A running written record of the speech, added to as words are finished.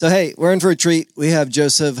So, hey, we're in for a treat. We have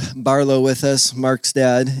Joseph Barlow with us, Mark's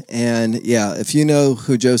dad. And yeah, if you know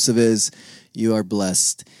who Joseph is, you are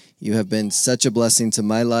blessed. You have been such a blessing to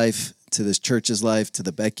my life, to this church's life, to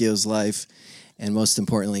the Becchio's life, and most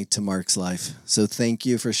importantly, to Mark's life. So thank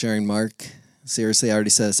you for sharing Mark. Seriously, I already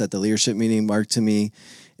said this at the leadership meeting. Mark, to me,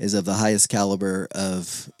 is of the highest caliber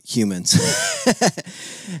of humans.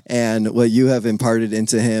 And what you have imparted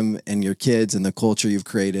into him and your kids and the culture you've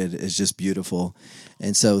created is just beautiful.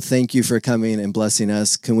 And so thank you for coming and blessing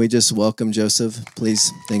us. Can we just welcome Joseph,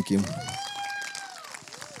 please? Thank you.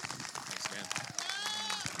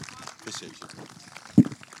 Appreciate you.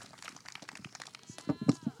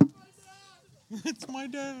 It's my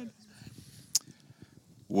dad.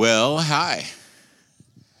 Well, hi.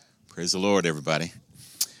 Praise the Lord, everybody.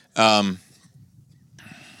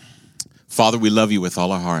 Father, we love you with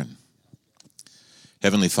all our heart.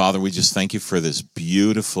 Heavenly Father, we just thank you for this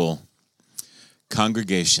beautiful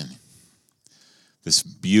congregation, this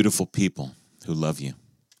beautiful people who love you,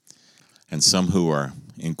 and some who are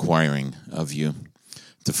inquiring of you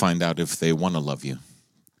to find out if they want to love you,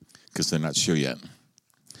 because they're not sure yet.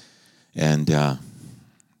 And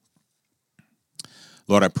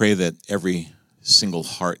Lord, I pray that every single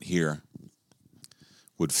heart here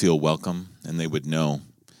would feel welcome, and they would know,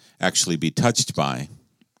 actually be touched by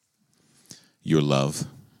your love,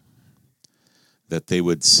 that they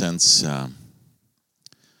would sense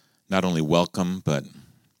not only welcome, but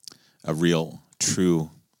a real,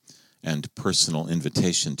 true, and personal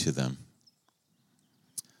invitation to them,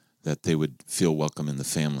 that they would feel welcome in the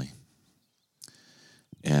family.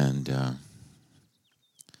 And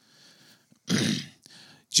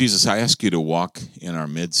Jesus, I ask you to walk in our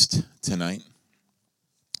midst tonight.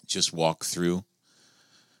 Just walk through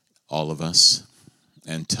all of us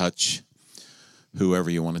and touch whoever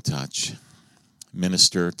you want to touch.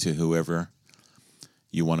 Minister to whoever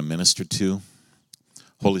you want to minister to.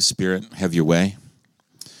 Holy Spirit, have your way.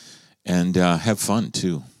 And have fun,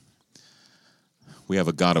 too. We have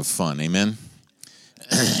a God of fun, amen?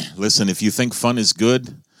 Listen, if you think fun is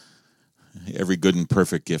good, every good and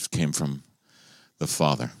perfect gift came from the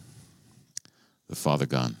Father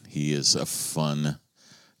God. He is a fun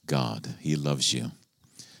God. He loves you.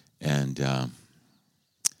 And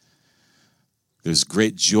there's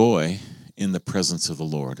great joy in the presence of the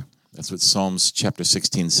Lord. That's what Psalms chapter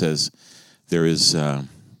 16 says. There is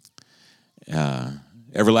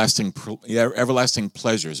everlasting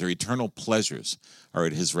pleasures, or eternal pleasures, are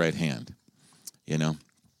at his right hand. You know,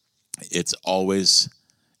 it's always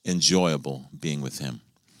enjoyable being with him.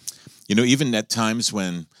 You know, even at times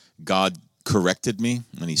when God corrected me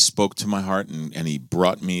and he spoke to my heart and he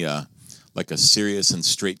brought me like a serious and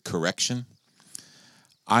straight correction,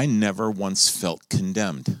 I never once felt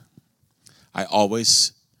condemned. I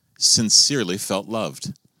always sincerely felt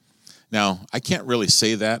loved. Now, I can't really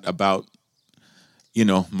say that about,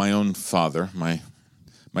 my own father, my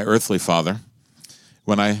earthly father.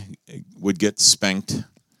 When I would get spanked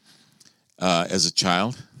as a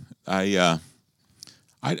child, I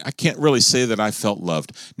can't really say that I felt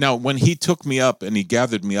loved. Now, when he took me up and he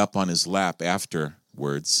gathered me up on his lap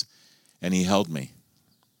afterwards, and he held me,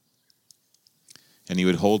 and he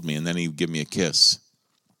would hold me, and then he would give me a kiss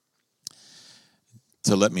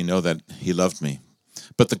to let me know that he loved me.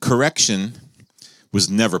 But the correction was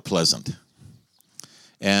never pleasant.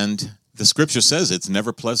 And the scripture says it's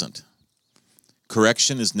never pleasant.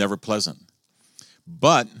 Correction is never pleasant.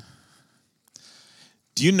 But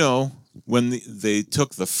do you know when they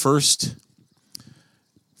took the first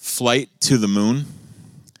flight to the moon,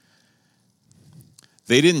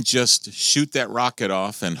 they didn't just shoot that rocket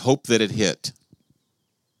off and hope that it hit.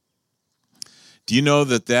 Do you know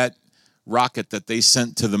that rocket that they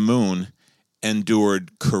sent to the moon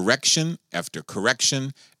endured correction after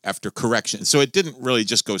correction after correction? So it didn't really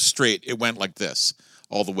just go straight. It went like this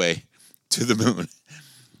all the way to the moon.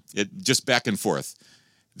 It just back and forth.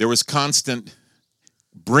 There was constant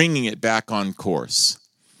bringing it back on course.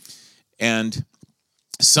 And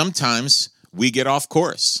sometimes we get off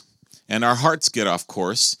course, and our hearts get off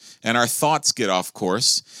course, and our thoughts get off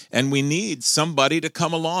course, and we need somebody to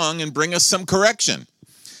come along and bring us some correction.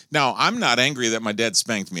 Now, I'm not angry that my dad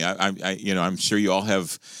spanked me. I'm sure you all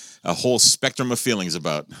have a whole spectrum of feelings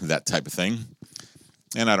about that type of thing,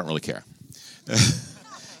 and I don't really care.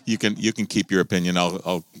 You can keep your opinion.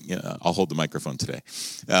 I'll hold the microphone today.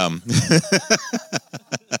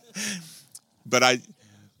 But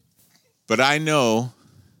I know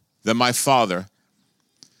that my Father,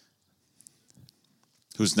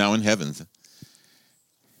 who's now in heaven,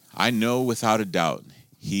 I know without a doubt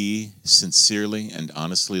he sincerely and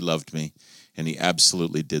honestly loved me, and he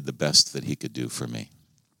absolutely did the best that he could do for me.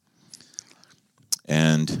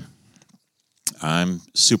 And I'm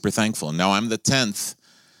super thankful. Now, I'm the 10th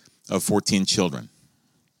of 14 children,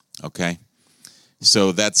 okay?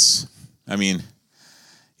 So that's, I mean,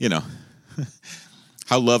 you know,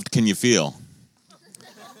 how loved can you feel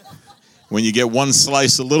when you get one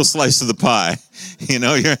slice, a little slice of the pie? You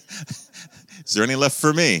know, is there any left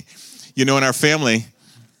for me? You know, in our family,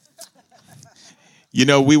 you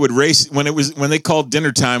know, we would race when they called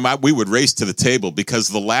dinner time. We would race to the table because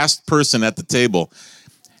the last person at the table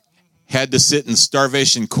had to sit in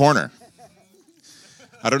starvation corner.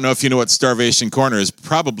 I don't know if you know what starvation corner is.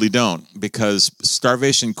 Probably don't, because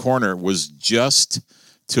starvation corner was just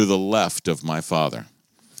to the left of my father,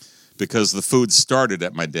 because the food started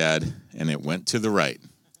at my dad and it went to the right.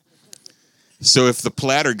 So if the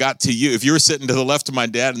platter got to you, if you were sitting to the left of my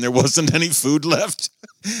dad and there wasn't any food left,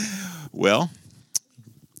 well,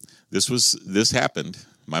 this happened.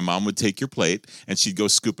 My mom would take your plate and she'd go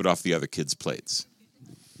scoop it off the other kids' plates.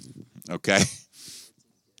 Okay?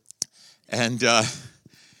 And,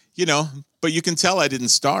 you know, but you can tell I didn't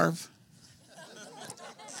starve.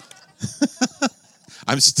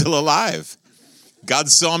 I'm still alive. God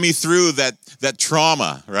saw me through that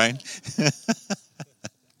trauma, right?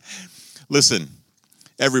 Listen,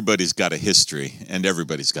 everybody's got a history and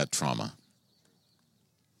everybody's got trauma.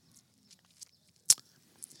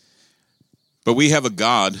 But we have a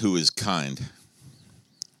God who is kind.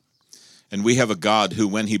 And we have a God who,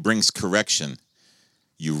 when he brings correction,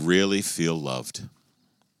 you really feel loved.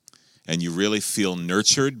 And you really feel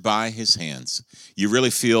nurtured by his hands. You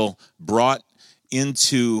really feel brought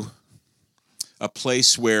into a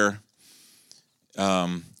place where,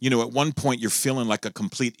 you know, at one point you're feeling like a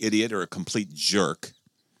complete idiot or a complete jerk,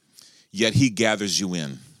 yet he gathers you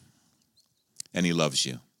in and he loves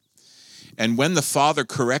you. And when the Father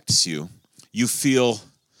corrects you, you feel,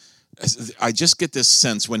 I just get this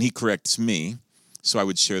sense when he corrects me, so I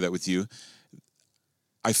would share that with you,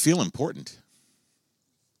 I feel important.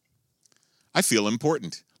 I feel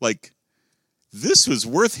important. Like, this was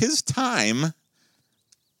worth his time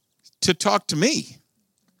to talk to me.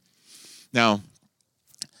 Now,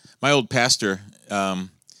 my old pastor,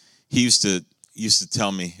 he used to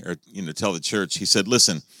tell me, or tell the church. He said,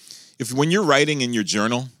 "Listen, when you're writing in your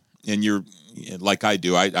journal, and you're like I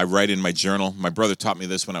do, I write in my journal. My brother taught me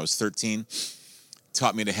this when I was 13.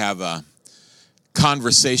 Taught me to have a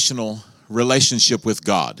conversational relationship with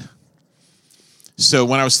God. So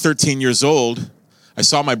when I was 13 years old, I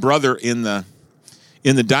saw my brother in the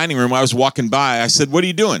dining room. I was walking by. I said, "What are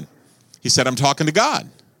you doing?" He said, "I'm talking to God."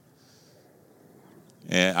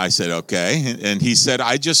 And I said, "Okay." And he said,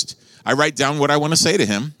 I write down what I want to say to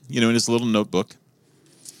him, in his little notebook.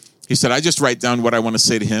 He said, "I just write down what I want to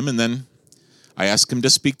say to him, and then I ask him to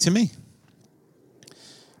speak to me.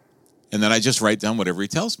 And then I just write down whatever he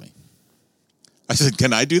tells me." I said,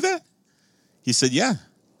 "Can I do that?" He said, "Yeah."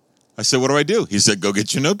 I said, "What do I do?" He said, "Go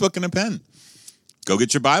get your notebook and a pen. Go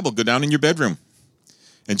get your Bible. Go down in your bedroom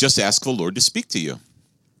and just ask the Lord to speak to you."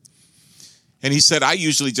 And he said, "I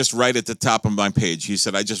usually just write at the top of my page." He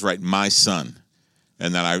said, "I just write my son.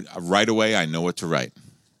 And then right away, I know what to write."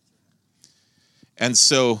 And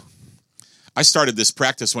so I started this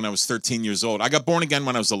practice when I was 13 years old. I got born again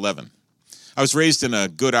when I was 11. I was raised in a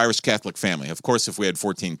good Irish Catholic family. Of course, if we had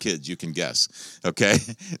 14 kids, you can guess. Okay?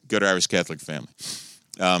 Good Irish Catholic family.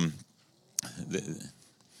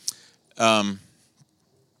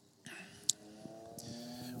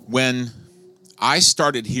 When I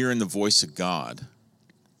started hearing the voice of God,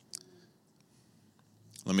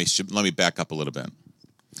 let me back up a little bit.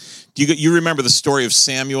 You remember the story of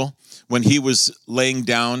Samuel when he was laying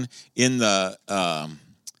down in the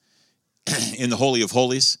Holy of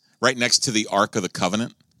Holies, right next to the Ark of the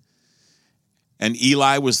Covenant, and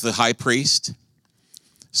Eli was the high priest.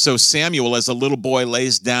 So Samuel, as a little boy,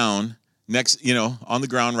 lays down next, on the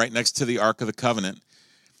ground right next to the Ark of the Covenant.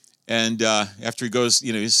 And after he goes,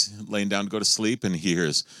 he's laying down to go to sleep, and he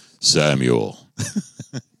hears, "Samuel."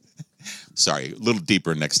 Sorry, a little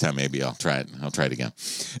deeper next time. Maybe I'll try it again.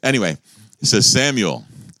 Anyway, he says, "Samuel."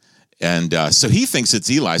 And so he thinks it's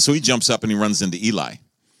Eli. So he jumps up and he runs into Eli.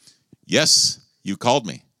 "Yes, you called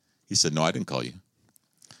me." He said, "No, I didn't call you."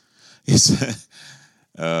 He said,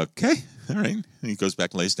 "Okay, all right." And he goes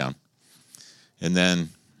back and lays down. And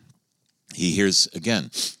then he hears again,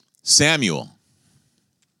 "Samuel."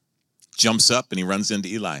 Jumps up and he runs into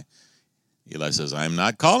Eli. Eli says, "I'm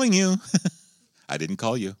not calling you." "I didn't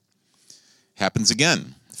call you." Happens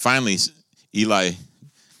again. Finally, Eli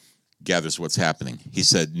gathers what's happening. He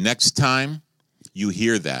said, "Next time you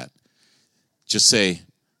hear that, just say,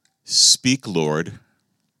 'Speak, Lord,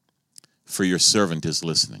 for your servant is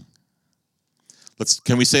listening.'"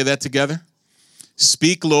 Can we say that together?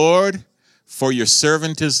 Speak, Lord, for your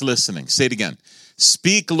servant is listening. Say it again.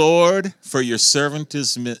 Speak, Lord, for your servant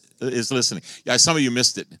is listening. Yeah, some of you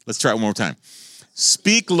missed it. Let's try it one more time.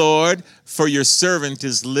 Speak, Lord, for your servant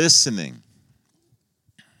is listening.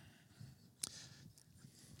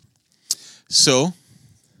 So,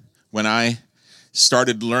 when I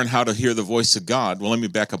started to learn how to hear the voice of God, well, let me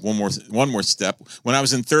back up one more step. When I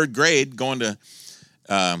was in third grade, going to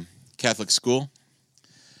Catholic school,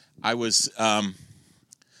 I was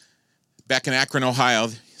back in Akron, Ohio.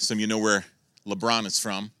 Some of you know where LeBron is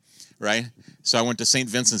from, right? So I went to St.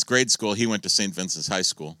 Vincent's grade school. He went to St. Vincent's high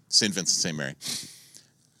school, St. Vincent, St. Mary.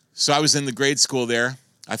 So I was in the grade school there.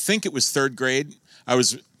 I think it was third grade. I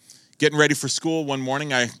was getting ready for school one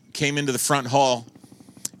morning. I came into the front hall,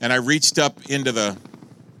 and I reached up into the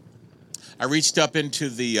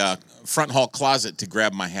front hall closet to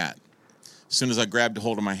grab my hat. As soon as I grabbed a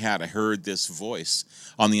hold of my hat, I heard this voice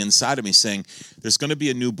on the inside of me saying, "There's going to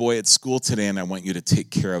be a new boy at school today, and I want you to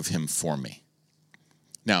take care of him for me."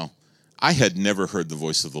 Now, I had never heard the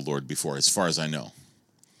voice of the Lord before, as far as I know.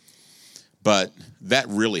 But that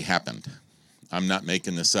really happened. I'm not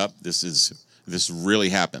making this up. This really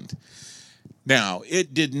happened. Now,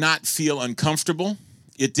 it did not feel uncomfortable.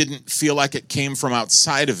 It didn't feel like it came from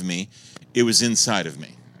outside of me. It was inside of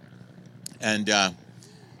me. And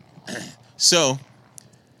so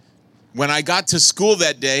when I got to school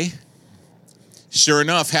that day, sure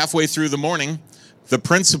enough, halfway through the morning, the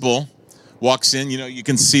principal walks in. You know, you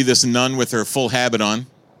can see this nun with her full habit on.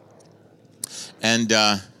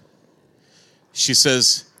 And she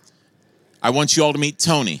says, "I want you all to meet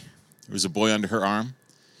Tony." There was a boy under her arm.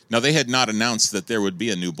 Now, they had not announced that there would be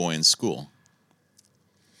a new boy in school.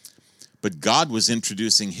 But God was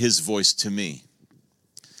introducing his voice to me.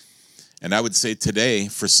 And I would say today,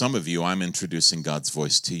 for some of you, I'm introducing God's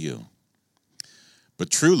voice to you. But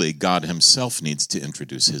truly, God himself needs to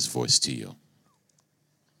introduce his voice to you.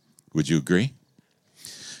 Would you agree?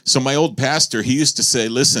 So my old pastor, he used to say,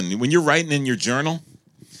 listen, when you're writing in your journal,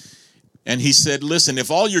 and he said, listen,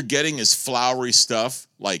 if all you're getting is flowery stuff,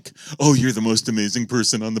 like, oh, you're the most amazing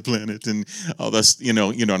person on the planet, and all this, you know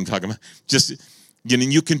what I'm talking about. Just,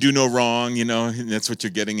 you can do no wrong, and that's what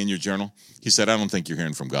you're getting in your journal. He said, I don't think you're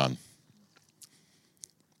hearing from God.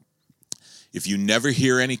 If you never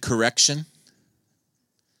hear any correction,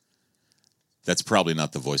 that's probably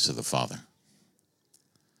not the voice of the Father.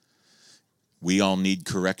 We all need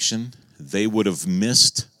correction. They would have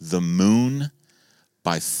missed the moon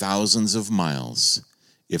by thousands of miles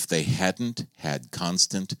if they hadn't had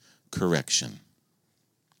constant correction.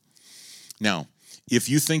 Now, if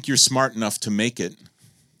you think you're smart enough to make it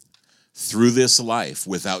through this life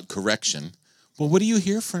without correction, well, what are you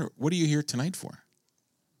here for? What are you here tonight for?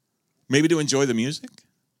 Maybe to enjoy the music?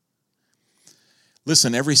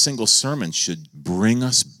 Listen, every single sermon should bring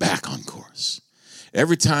us back on course.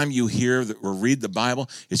 Every time you hear or read the Bible,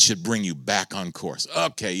 it should bring you back on course.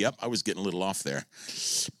 Okay, yep, I was getting a little off there.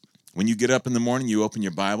 When you get up in the morning, you open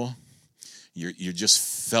your Bible, you're just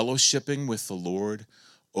fellowshipping with the Lord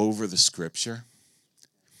over the Scripture.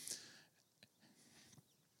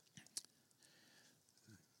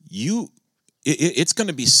 It's going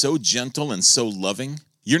to be so gentle and so loving,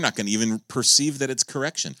 you're not going to even perceive that it's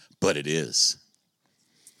correction, but it is.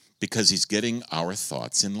 Because he's getting our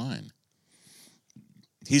thoughts in line.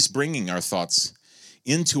 He's bringing our thoughts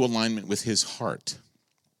into alignment with his heart.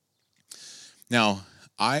 Now,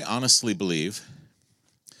 I honestly believe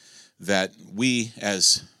that we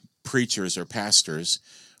as preachers or pastors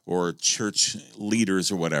or church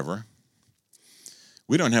leaders or whatever,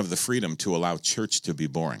 we don't have the freedom to allow church to be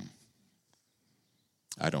boring.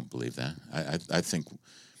 I don't believe that. I think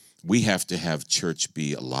we have to have church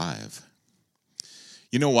be alive.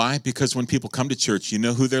 You know why? Because when people come to church, you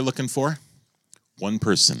know who they're looking for? One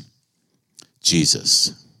person,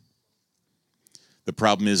 Jesus. The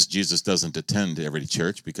problem is Jesus doesn't attend every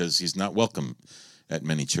church because he's not welcome at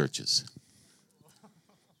many churches.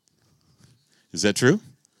 Is that true?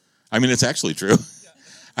 I mean, it's actually true.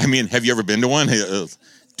 I mean, have you ever been to one?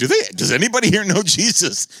 Does anybody here know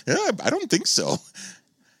Jesus? I don't think so.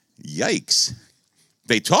 Yikes.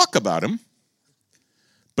 They talk about him,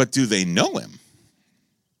 but do they know him?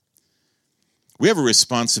 We have a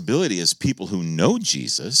responsibility as people who know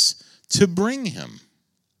Jesus to bring him.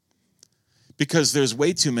 Because there's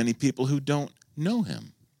way too many people who don't know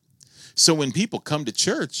him. So when people come to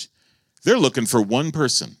church, they're looking for one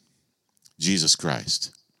person, Jesus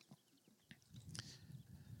Christ.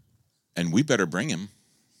 And we better bring him.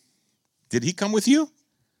 Did he come with you?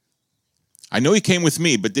 I know he came with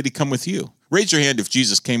me, but did he come with you? Raise your hand if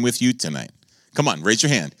Jesus came with you tonight. Come on, raise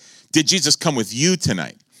your hand. Did Jesus come with you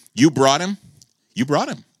tonight? You brought him? You brought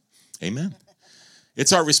him. Amen.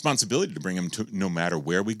 It's our responsibility to bring him to no matter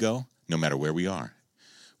where we go, no matter where we are.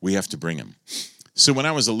 We have to bring him. So when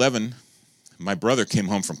I was 11, my brother came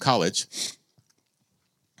home from college,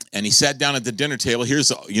 and he sat down at the dinner table. Here's,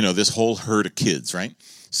 this whole herd of kids, right?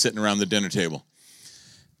 Sitting around the dinner table.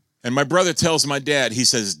 And my brother tells my dad, he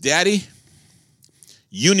says, "Daddy,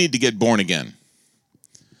 you need to get born again."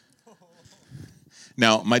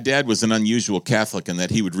 Now, my dad was an unusual Catholic in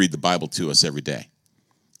that he would read the Bible to us every day,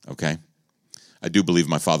 okay? I do believe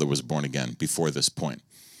my father was born again before this point.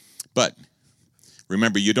 But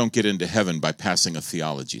remember, you don't get into heaven by passing a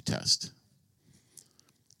theology test.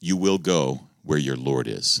 You will go where your Lord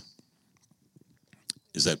is.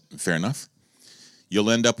 Is that fair enough? You'll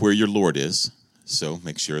end up where your Lord is, so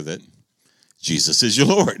make sure that Jesus is your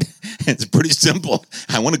Lord. It's pretty simple.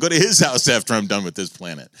 I want to go to his house after I'm done with this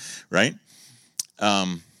planet, right?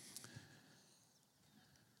 God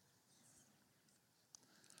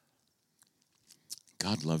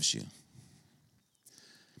loves you.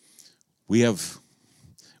 We have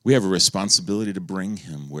a responsibility to bring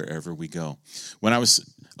him wherever we go. When I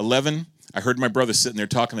was 11, I heard my brother sitting there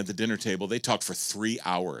talking at the dinner table. They talked for 3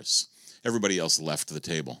 hours. Everybody else left the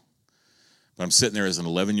table. But I'm sitting there as an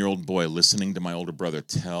 11-year-old boy listening to my older brother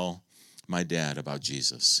tell my dad about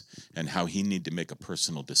Jesus and how he needed to make a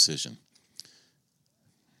personal decision.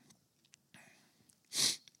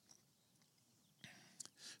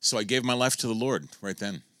 So I gave my life to the Lord right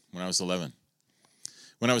then when I was 11.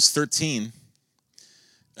 When I was 13,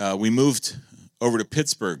 we moved over to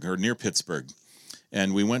Pittsburgh, or near Pittsburgh,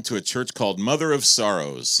 and we went to a church called Mother of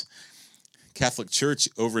Sorrows, Catholic church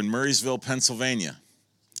over in Murraysville, Pennsylvania.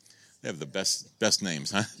 They have the best names,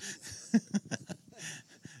 huh?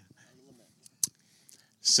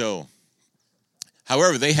 So,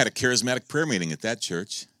 however, they had a charismatic prayer meeting at that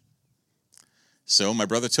church. So my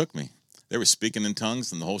brother took me. They were speaking in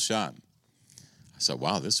tongues and the whole shot. I said,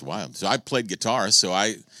 "Wow, this is wild." So I played guitar, so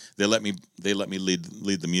they let me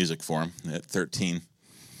lead the music for them at 13.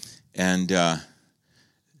 And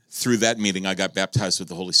through that meeting, I got baptized with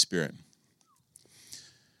the Holy Spirit.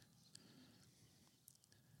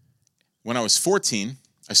 When I was 14,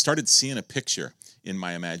 I started seeing a picture in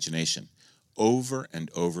my imagination over and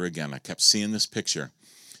over again. I kept seeing this picture,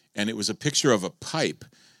 and it was a picture of a pipe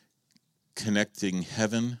connecting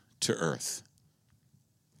heaven to earth.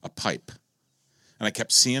 A pipe. And I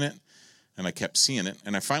kept seeing it, and I kept seeing it,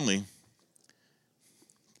 and I finally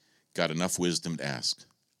got enough wisdom to ask,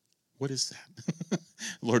 "What is that?"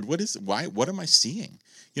 Lord, what am I seeing?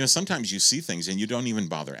 Sometimes you see things and you don't even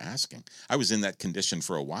bother asking. I was in that condition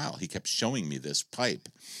for a while. He kept showing me this pipe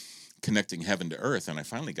connecting heaven to earth, and I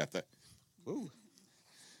finally got that. Ooh.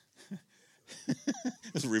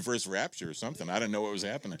 It was a reverse rapture or something. I didn't know what was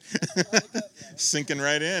happening. Sinking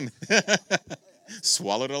right in.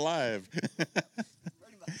 Swallowed alive.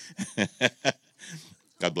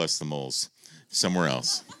 God bless the moles. Somewhere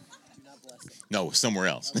else. No, somewhere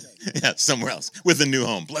else. Okay. Yeah, somewhere else. With a new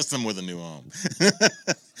home. Bless them with a new home.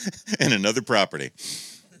 And another property.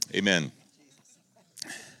 Amen.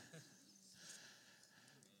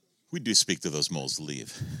 We do speak to those moles to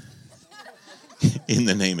leave. In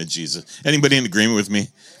the name of Jesus. Anybody in agreement with me?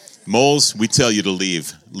 Moles, we tell you to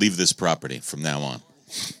leave. Leave this property from now on.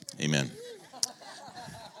 Amen.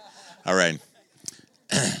 All right.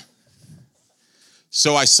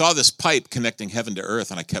 So I saw this pipe connecting heaven to earth,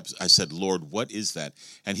 and I said, "Lord, what is that?"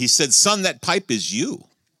 And he said, "Son, that pipe is you."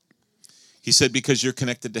 He said, "Because you're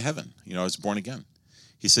connected to heaven." I was born again.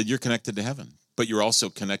 He said, "You're connected to heaven, but you're also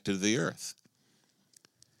connected to the earth."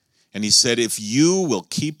 And he said, "If you will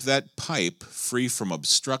keep that pipe free from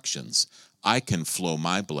obstructions, I can flow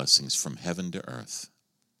my blessings from heaven to earth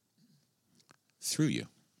through you."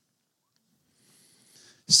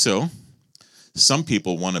 So, some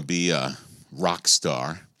people want to be a rock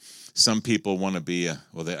star. Some people want to be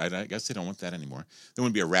I guess they don't want that anymore. They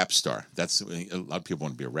want to be a rap star. A lot of people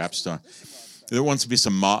want to be a rap star. There wants to be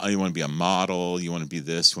you want to be a model, you want to be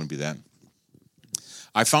this, you want to be that.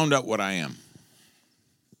 I found out what I am.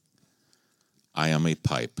 I am a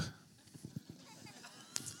pipe.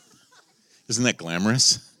 Isn't that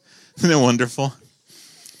glamorous? Isn't that wonderful?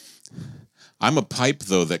 I'm a pipe,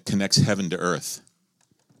 though, that connects heaven to earth.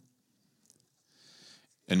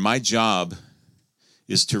 And my job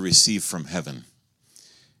is to receive from heaven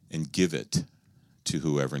and give it to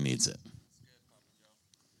whoever needs it.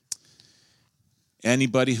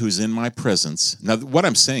 Anybody who's in my presence, now what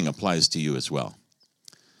I'm saying applies to you as well.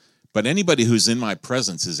 But anybody who's in my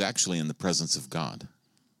presence is actually in the presence of God.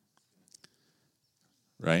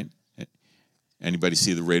 Right? Anybody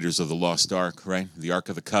see the Raiders of the Lost Ark, right? The Ark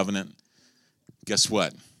of the Covenant. Guess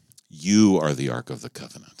what? You are the Ark of the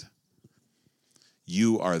Covenant.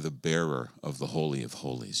 You are the bearer of the Holy of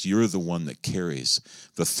Holies. You're the one that carries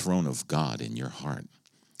the throne of God in your heart.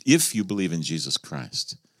 If you believe in Jesus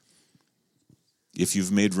Christ, if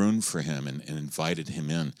you've made room for him and invited him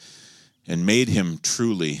in and made him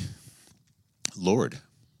truly Lord,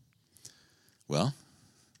 well,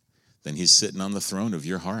 then he's sitting on the throne of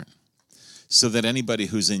your heart. So that anybody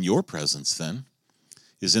who's in your presence then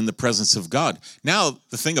is in the presence of God. Now,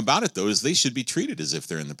 the thing about it, though, is they should be treated as if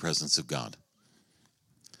they're in the presence of God.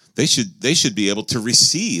 They should be able to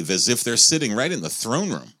receive as if they're sitting right in the throne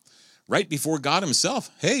room, right before God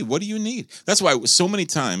himself. Hey, what do you need? That's why so many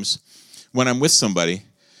times when I'm with somebody,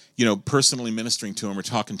 personally ministering to them or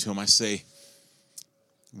talking to them, I say,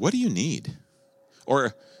 what do you need?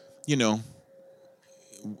 Or,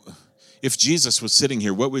 if Jesus was sitting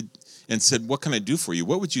here, and said, what can I do for you?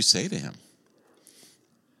 What would you say to him?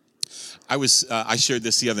 I shared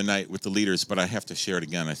this the other night with the leaders, but I have to share it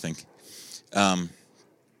again, I think.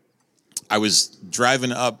 I was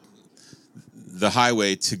driving up the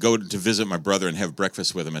highway to go to visit my brother and have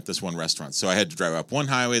breakfast with him at this one restaurant. So I had to drive up one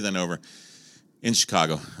highway, then over in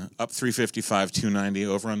Chicago, up 355, 290,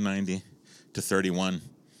 over on 90 to 31.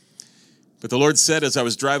 But the Lord said, as I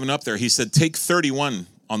was driving up there, he said, take 31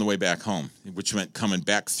 on the way back home, which meant coming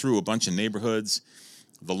back through a bunch of neighborhoods,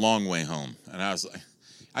 the long way home. And I was like,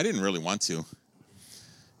 I didn't really want to,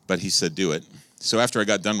 but he said, do it. So after I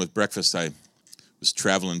got done with breakfast, I was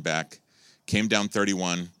traveling back, came down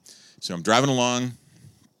 31. So I'm driving along,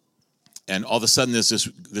 and all of a sudden there's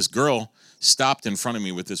this girl stopped in front of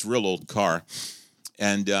me with this real old car,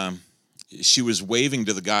 and she was waving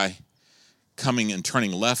to the guy coming and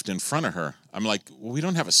turning left in front of her. I'm like, well, we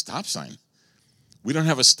don't have a stop sign. We don't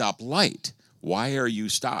have a stop light. Why are you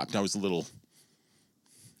stopped? I was a little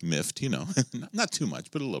miffed, not too much,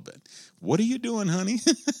 but a little bit. What are you doing, honey?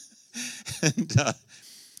 And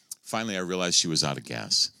finally I realized she was out of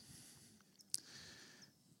gas.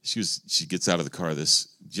 She gets out of the car,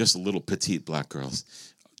 this just a little petite black girl,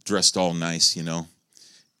 dressed all nice,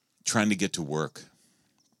 trying to get to work.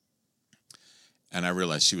 And I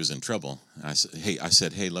realized she was in trouble. And I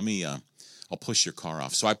said, hey, let me, I'll push your car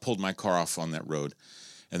off. So I pulled my car off on that road,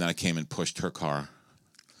 and then I came and pushed her car.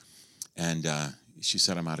 And she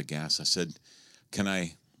said, I'm out of gas. I said, can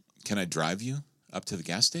I drive you up to the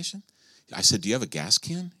gas station? I said, do you have a gas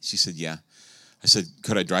can? She said, yeah. I said,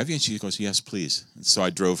 could I drive you? And she goes, yes, please. And so I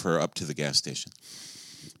drove her up to the gas station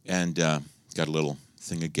and got a little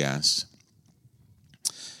thing of gas.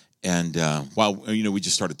 And while, we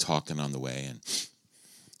just started talking on the way and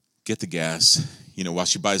get the gas. While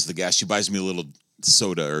she buys the gas, she buys me a little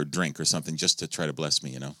soda or drink or something just to try to bless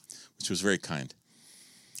me, which was very kind.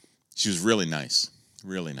 She was really nice,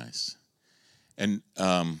 really nice. And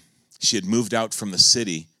she had moved out from the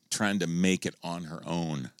city trying to make it on her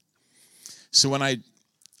own. So when I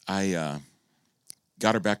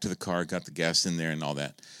got her back to the car, got the gas in there and all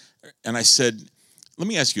that, and I said, let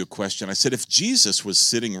me ask you a question. I said, if Jesus was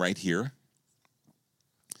sitting right here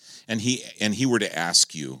and he were to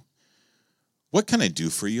ask you, what can I do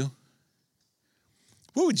for you?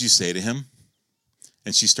 What would you say to him?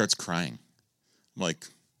 And she starts crying. I'm like,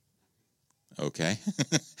 okay.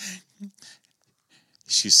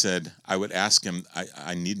 She said, I would ask him,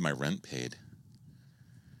 I need my rent paid.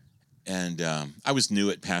 And I was new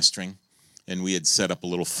at pastoring, and we had set up a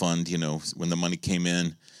little fund, when the money came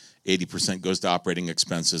in, 80% goes to operating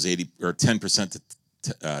expenses, 10%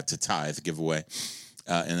 to tithe, giveaway,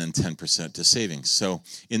 and then 10% to savings. So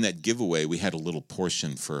in that giveaway, we had a little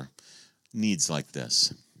portion for needs like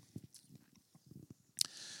this.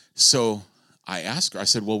 So I asked her, I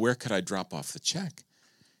said, well, where could I drop off the check?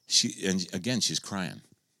 And again, she's crying.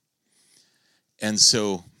 And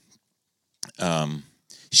so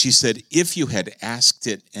she said, if you had asked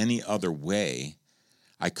it any other way,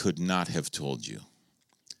 I could not have told you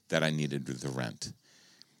that I needed the rent.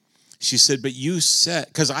 She said, but you said,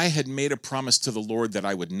 because I had made a promise to the Lord that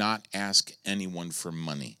I would not ask anyone for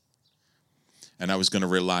money. And I was going to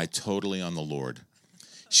rely totally on the Lord.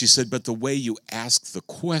 She said, but the way you asked the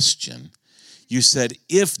question, you said,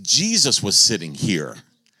 if Jesus was sitting here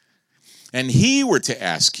and he were to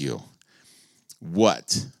ask you,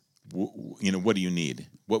 what do you need?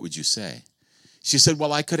 What would you say? She said,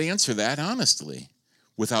 well, I could answer that honestly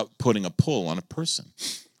without putting a pull on a person,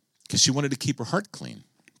 because she wanted to keep her heart clean.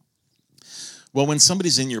 Well, when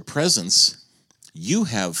somebody's in your presence, you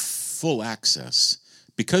have full access.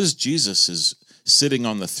 Because Jesus is sitting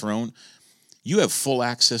on the throne, you have full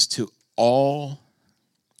access to all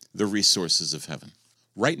the resources of heaven.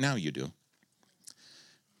 Right now you do.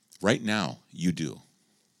 Right now you do.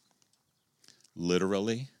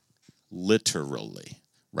 Literally, literally,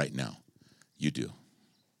 right now. You do.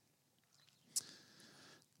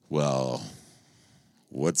 Well,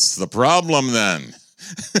 what's the problem then?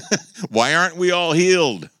 Why aren't we all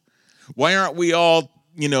healed? Why aren't we all,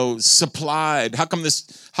 supplied? How come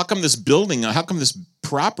this building, how come this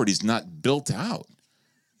property's not built out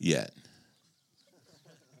yet?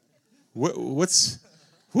 What's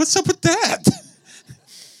up with that?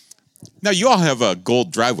 Now, you all have a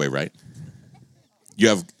gold driveway, right? You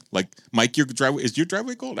have, Mike, your driveway, is your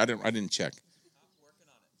driveway gold? I didn't check.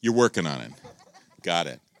 You're working on it. Got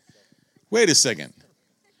it. Wait a second.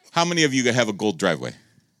 How many of you have a gold driveway?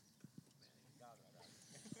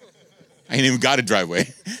 I ain't even got a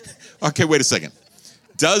driveway. Okay, wait a second.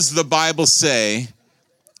 Does the Bible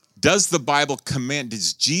command,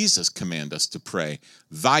 does Jesus command us to pray,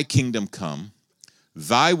 thy kingdom come,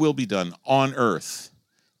 thy will be done on earth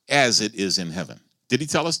as it is in heaven? Did he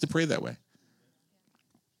tell us to pray that way?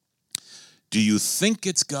 Do you think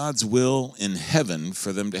it's God's will in heaven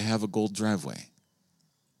for them to have a gold driveway?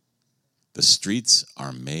 The streets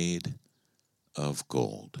are made of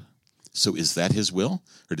gold. So is that his will?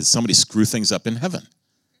 Or did somebody screw things up in heaven?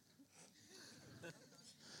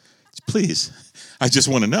 Please, I just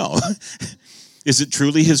want to know. Is it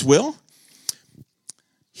truly his will?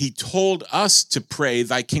 He told us to pray,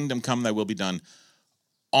 thy kingdom come, thy will be done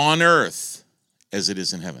on earth as it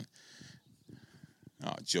is in heaven.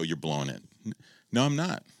 Oh, Joe, you're blowing it. No, I'm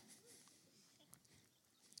not.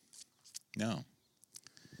 No.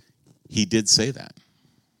 He did say that.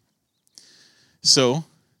 So,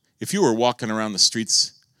 if you were walking around the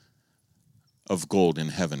streets of gold in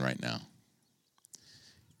heaven right now,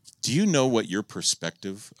 do you know what your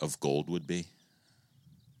perspective of gold would be?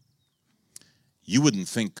 You wouldn't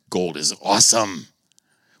think gold is awesome.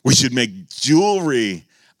 We should make jewelry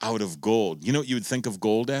out of gold. You know what you would think of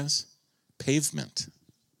gold as? Pavement.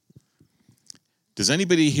 Does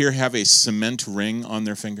anybody here have a cement ring on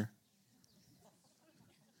their finger?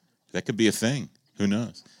 That could be a thing. Who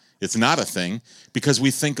knows? It's not a thing because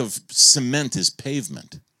we think of cement as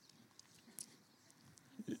pavement.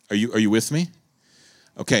 Are you with me?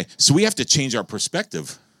 Okay, so we have to change our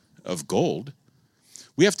perspective of gold.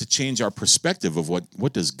 We have to change our perspective of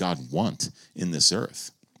what does God want in this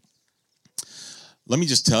earth. Let me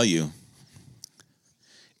just tell you,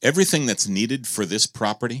 everything that's needed for this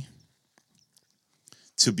property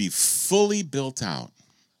to be fully built out,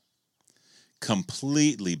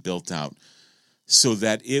 completely built out, so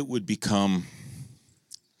that it would become,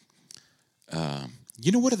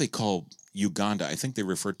 what do they call Uganda? I think they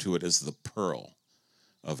refer to it as the pearl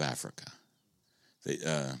of Africa.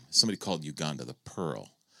 Somebody called Uganda the pearl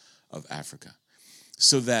of Africa.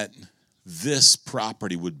 So that this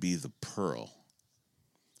property would be the pearl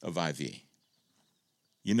of IV.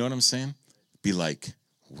 You know what I'm saying? Be like,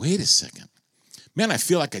 wait a second. Man, I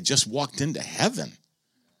feel like I just walked into heaven.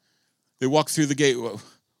 They walk through the gate.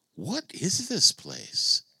 What is this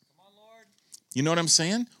place? Come on, Lord. You know what I'm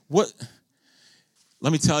saying? What?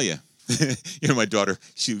 Let me tell you. My daughter,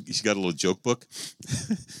 she got a little joke book.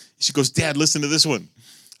 She goes, Dad, listen to this one.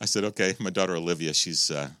 I said, okay. My daughter, Olivia,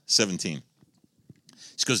 she's 17.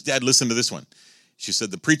 She goes, Dad, listen to this one. She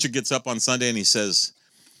said, the preacher gets up on Sunday and he says,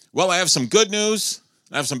 well, I have some good news.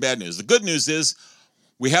 I have some bad news. The good news is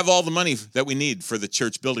we have all the money that we need for the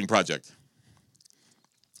church building project.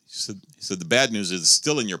 He said, the bad news is it's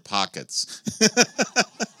still in your pockets.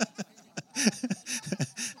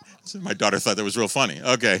 So my daughter thought that was real funny.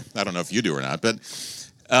 Okay, I don't know if you do or not, but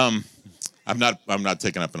I'm not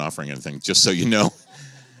taking up an offering or anything, just so you know.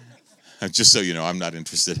 Just so you know, I'm not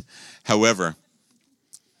interested. However,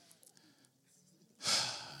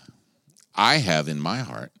 I have in my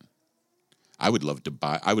heart, I would love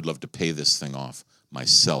to pay this thing off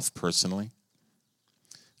myself personally,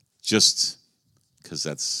 just because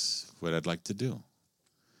that's what I'd like to do.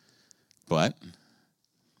 But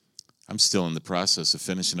I'm still in the process of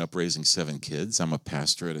finishing up raising 7 kids. I'm a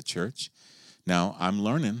pastor at a church. Now, I'm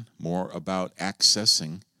learning more about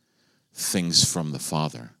accessing things from the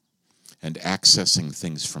Father and accessing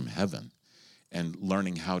things from heaven and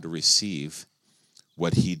learning how to receive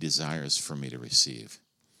what he desires for me to receive.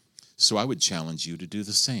 So I would challenge you to do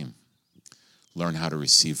the same. Learn how to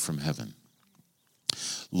receive from heaven.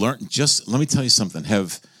 Let me tell you something.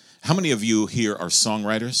 How many of you here are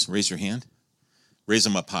songwriters? Raise your hand. Raise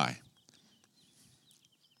them up high.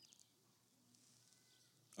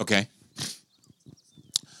 Okay.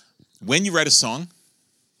 When you write a song,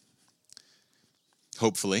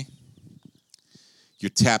 hopefully, you're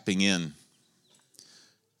tapping into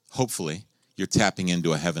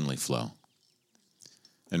a heavenly flow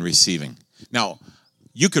and receiving. Now,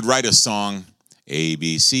 you could write a song A,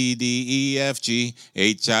 B, C, D, E, F, G,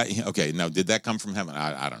 H, I. Okay, now did that come from heaven?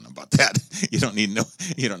 I don't know about that. You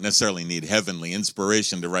don't necessarily need heavenly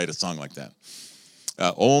inspiration to write a song like that.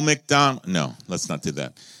 Old MacDonald. No, let's not do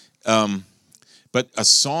that. But a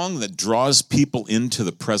song that draws people into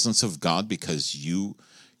the presence of God because you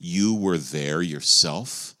were there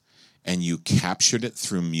yourself and you captured it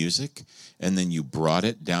through music and then you brought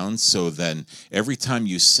it down so then every time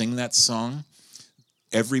you sing that song,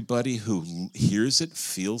 everybody who hears it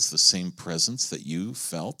feels the same presence that you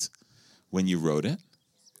felt when you wrote it.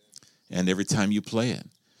 And every time you play it,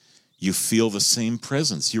 you feel the same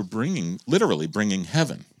presence. You're literally bringing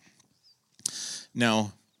heaven.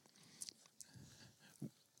 Now,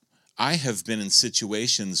 I have been in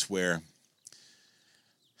situations where,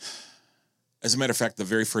 as a matter of fact, the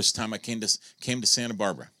very first time I came to Santa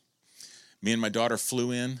Barbara, me and my daughter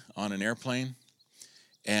flew in on an airplane,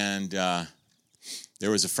 and there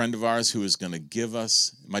was a friend of ours who was going to give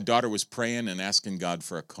us, my daughter was praying and asking God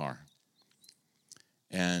for a car.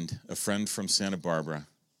 And a friend from Santa Barbara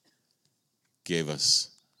gave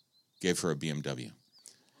her a BMW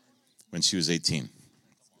when she was 18.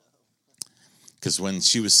 Because when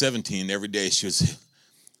she was 17, every day she was,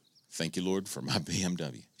 thank you, Lord, for my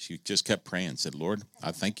BMW. She just kept praying, said, Lord,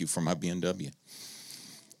 I thank you for my BMW.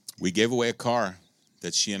 We gave away a car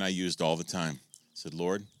that she and I used all the time. Said,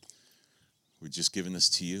 Lord, we're just giving this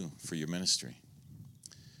to you for your ministry.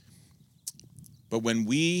 But when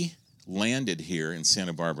we landed here in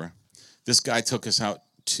Santa Barbara, this guy took us out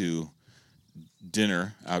to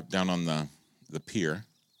dinner out down on the pier.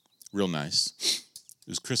 Real nice. It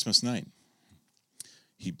was Christmas night.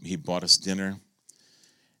 He bought us dinner,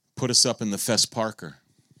 put us up in the Fess Parker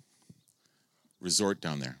resort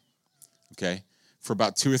down there, okay, for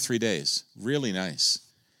about 2 or 3 days. Really nice.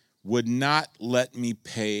 Would not let me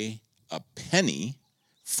pay a penny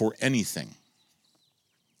for anything.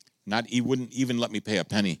 He wouldn't even let me pay a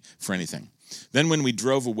penny for anything. Then when we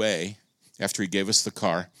drove away, after he gave us the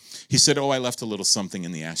car, he said, I left a little something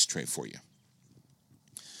in the ashtray for you.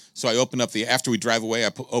 So I opened up after we drive away,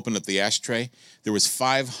 I opened up the ashtray. There was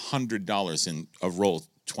 $500 in a roll of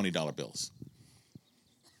 $20 bills.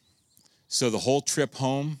 So the whole trip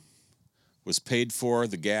home was paid for,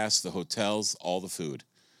 the gas, the hotels, all the food.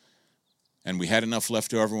 And we had enough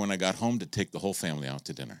left over when I got home to take the whole family out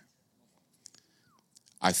to dinner.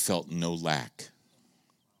 I felt no lack.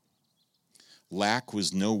 Lack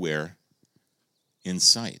was nowhere in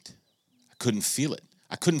sight. I couldn't feel it.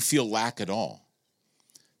 I couldn't feel lack at all.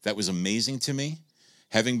 That was amazing to me.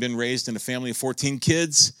 Having been raised in a family of 14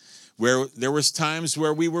 kids, where there was times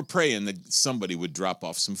where we were praying that somebody would drop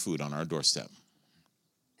off some food on our doorstep.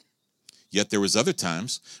 Yet there was other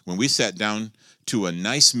times when we sat down to a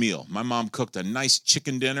nice meal. My mom cooked a nice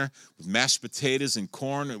chicken dinner with mashed potatoes and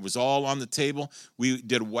corn. It was all on the table. We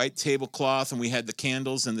did a white tablecloth, and we had the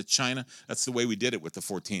candles and the china. That's the way we did it with the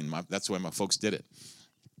 14. That's the way my folks did it.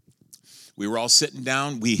 We were all sitting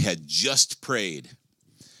down. We had just prayed,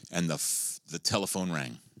 and the telephone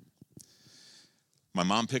rang. My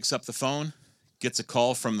mom picks up the phone, gets a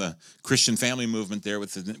call from the Christian family movement there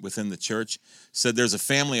within the church, said there's a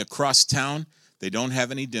family across town. They don't have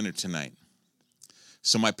any dinner tonight.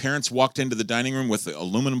 So my parents walked into the dining room with the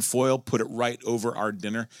aluminum foil, put it right over our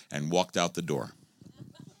dinner, and walked out the door.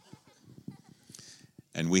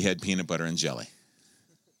 And we had peanut butter and jelly.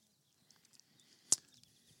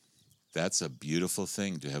 That's a beautiful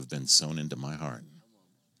thing to have been sown into my heart.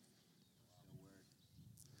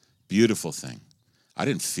 Beautiful thing. I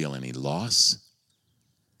didn't feel any loss.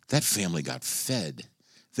 That family got fed.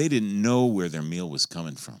 They didn't know where their meal was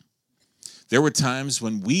coming from. There were times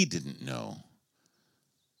when we didn't know,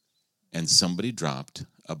 and somebody dropped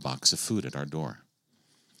a box of food at our door.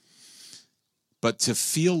 But to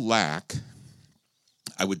feel lack,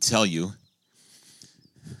 I would tell you,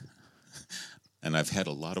 and I've had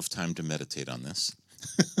a lot of time to meditate on this,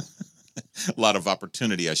 a lot of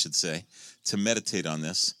opportunity, I should say, to meditate on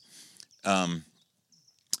this.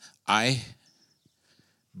 I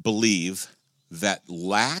believe that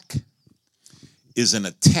lack is an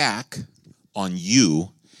attack on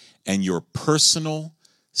you and your personal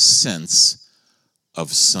sense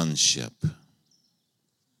of sonship.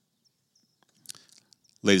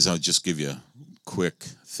 Ladies, I'll just give you a quick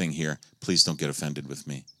thing here. Please don't get offended with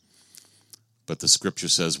me. But the scripture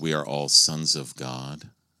says we are all sons of God.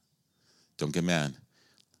 Don't get mad.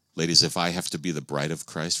 Ladies, if I have to be the bride of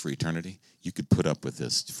Christ for eternity, you could put up with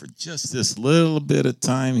this for just this little bit of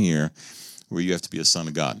time here where you have to be a son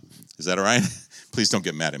of God. Is that all right? Please don't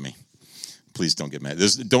get mad at me. Please don't get mad.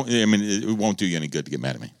 It won't do you any good to get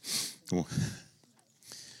mad at me.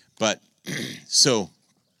 But, so,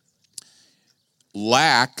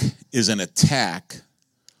 lack is an attack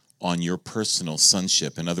on your personal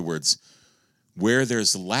sonship. In other words, where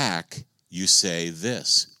there's lack, you say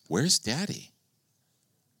this: where's daddy?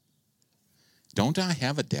 Don't I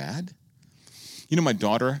have a dad? You know, my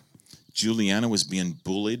daughter, Juliana, was being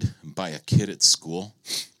bullied by a kid at school.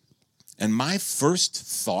 And my first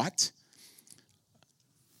thought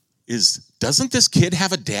is, doesn't this kid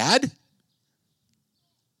have a dad?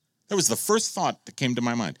 That was the first thought that came to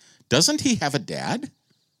my mind. Doesn't he have a dad?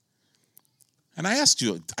 And I asked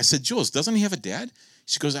Jules, I said, Jules, doesn't he have a dad?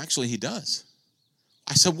 She goes, actually, he does.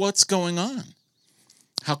 I said, what's going on?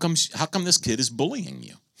 How come this kid is bullying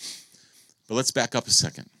you? But let's back up a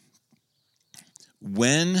second.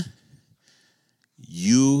 When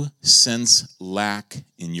you sense lack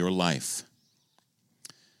in your life,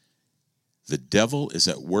 the devil is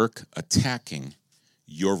at work attacking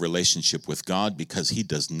your relationship with God because he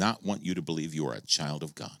does not want you to believe you are a child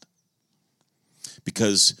of God.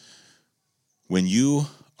 Because when you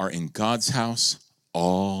are in God's house,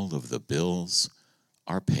 all of the bills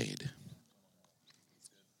are paid.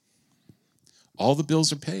 All the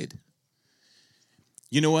bills are paid.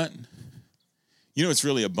 You know what? You know what's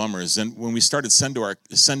really a bummer is when we started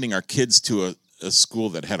sending our kids to a school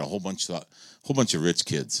that had a whole bunch of rich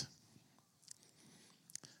kids.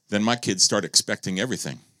 Then my kids start expecting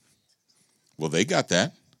everything. Well, they got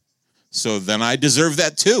that, so then I deserve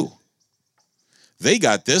that too. They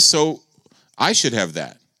got this, so I should have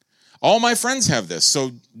that. All my friends have this,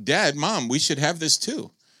 so Dad, Mom, we should have this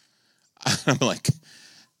too. I'm like,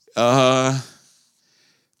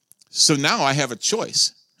 so now I have a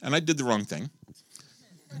choice, and I did the wrong thing.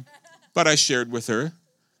 But I shared with her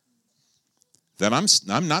that I'm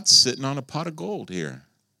not sitting on a pot of gold here.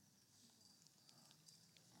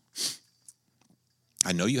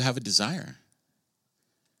 I know you have a desire,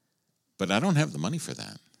 but I don't have the money for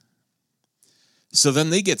that. So then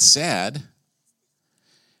they get sad,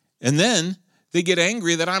 and then they get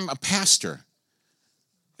angry that I'm a pastor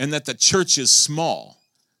and that the church is small.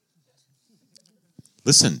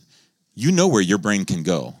 Listen, you know where your brain can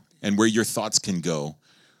go and where your thoughts can go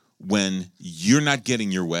when you're not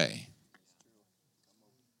getting your way.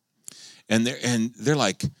 And they're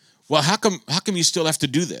like, well, how come you still have to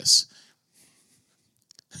do this?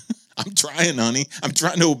 I'm trying, honey. I'm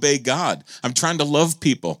trying to obey God. I'm trying to love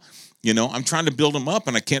people. You know, I'm trying to build them up,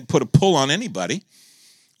 and I can't put a pull on anybody.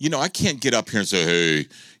 You know, I can't get up here and say, hey,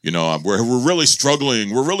 you know, we're really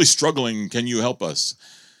struggling. We're really struggling. Can you help us?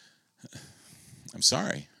 I'm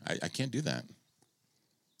sorry. I can't do that.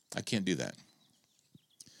 I can't do that.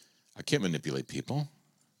 I can't manipulate people.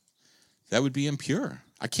 That would be impure.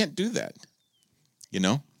 I can't do that, you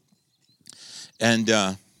know? And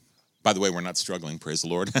by the way, we're not struggling, praise the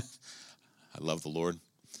Lord. I love the Lord.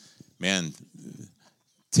 Man,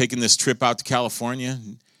 taking this trip out to California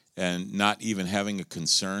and not even having a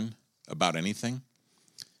concern about anything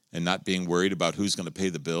and not being worried about who's going to pay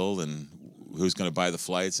the bill and who's going to buy the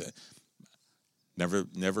flights.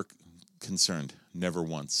 Never concerned, never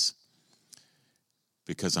once.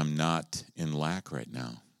 Because I'm not in lack right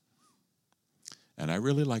now. And I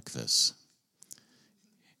really like this.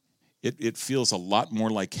 It feels a lot more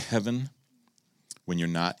like heaven when you're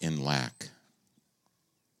not in lack.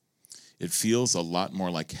 It feels a lot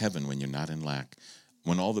more like heaven when you're not in lack.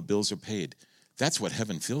 When all the bills are paid. That's what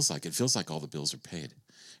heaven feels like. It feels like all the bills are paid.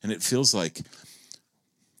 And it feels like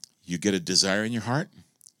you get a desire in your heart,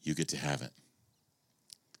 you get to have it.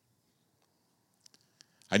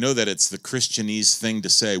 I know that it's the Christianese thing to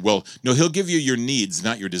say, well, no, he'll give you your needs,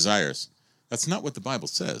 not your desires. That's not what the Bible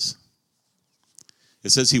says.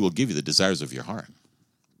 It says he will give you the desires of your heart.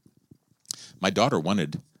 My daughter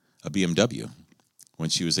wanted a BMW when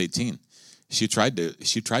she was 18. She tried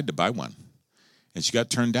to buy one, and she got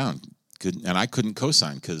turned down. And I couldn't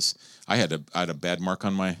co-sign because I had a bad mark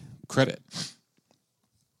on my credit.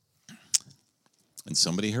 And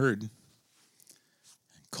somebody heard,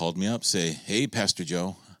 called me up, say, hey, Pastor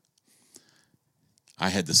Joe, I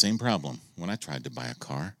had the same problem when I tried to buy a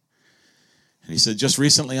car. And he said, just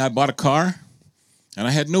recently I bought a car, and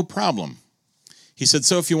I had no problem. He said,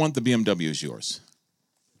 so if you want the BMW, it's yours.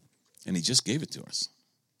 And he just gave it to us.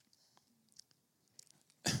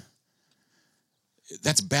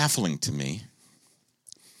 That's baffling to me.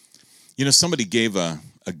 You know, somebody gave a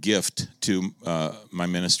gift to my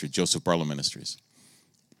ministry, Joseph Barlow Ministries.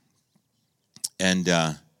 And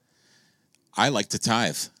I like to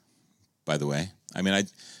tithe, by the way. I mean,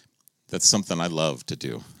 that's something I love to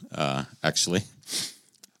do, actually.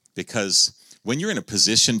 Because when you're in a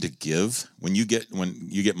position to give, when you get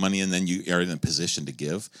money and then you are in a position to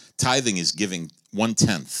give, tithing is giving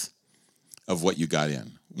 1/10 of what you got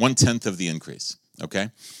in, 1/10 of the increase. Okay?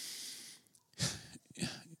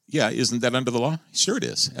 Yeah, isn't that under the law? Sure it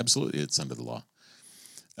is. Absolutely, it's under the law.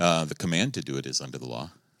 The command to do it is under the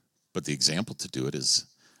law, but the example to do it is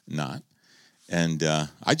not. And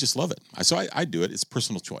I just love it. So I do it. It's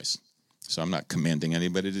personal choice. So I'm not commanding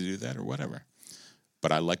anybody to do that or whatever.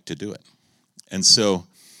 But I like to do it. And so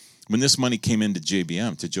when this money came into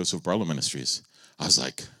JBM, to Joseph Barlow Ministries, I was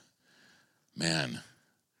like, man,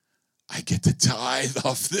 I get to tithe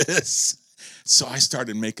off this. So I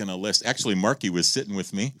started making a list. Actually, Marky was sitting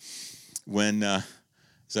with me when,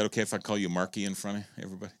 is that okay if I call you Marky in front of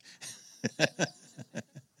everybody?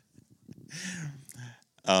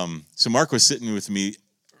 So Mark was sitting with me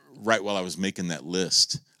right while I was making that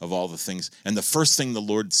list of all the things. And the first thing the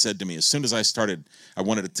Lord said to me, as soon as I started, I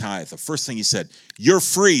wanted to tithe. The first thing he said, "You're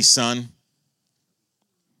free, son."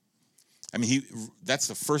 I mean, that's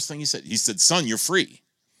the first thing he said. He said, "Son, you're free.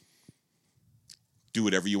 Do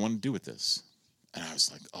whatever you want to do with this." And I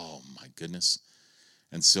was like, oh my goodness.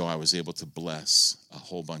 And so I was able to bless a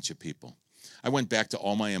whole bunch of people. I went back to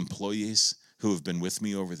all my employees who have been with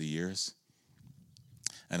me over the years,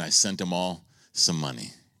 and I sent them all some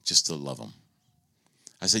money just to love them.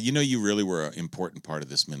 I said, you really were an important part of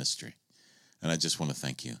this ministry, and I just want to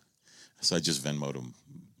thank you. So I just Venmoed them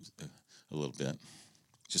a little bit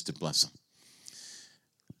just to bless them.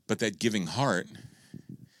 But that giving heart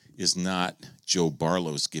is not Joe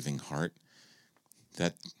Barlow's giving heart.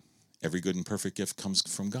 That every good and perfect gift comes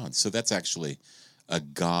from God. So that's actually a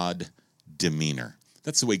God demeanor.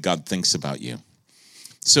 That's the way God thinks about you.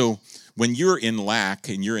 So when you're in lack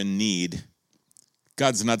and you're in need,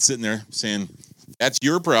 God's not sitting there saying, "That's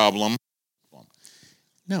your problem."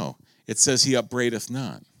 No, it says he upbraideth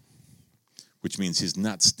not, which means he's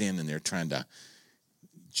not standing there trying to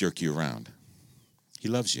jerk you around. He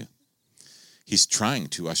loves you. He's trying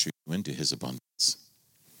to usher you into his abundance.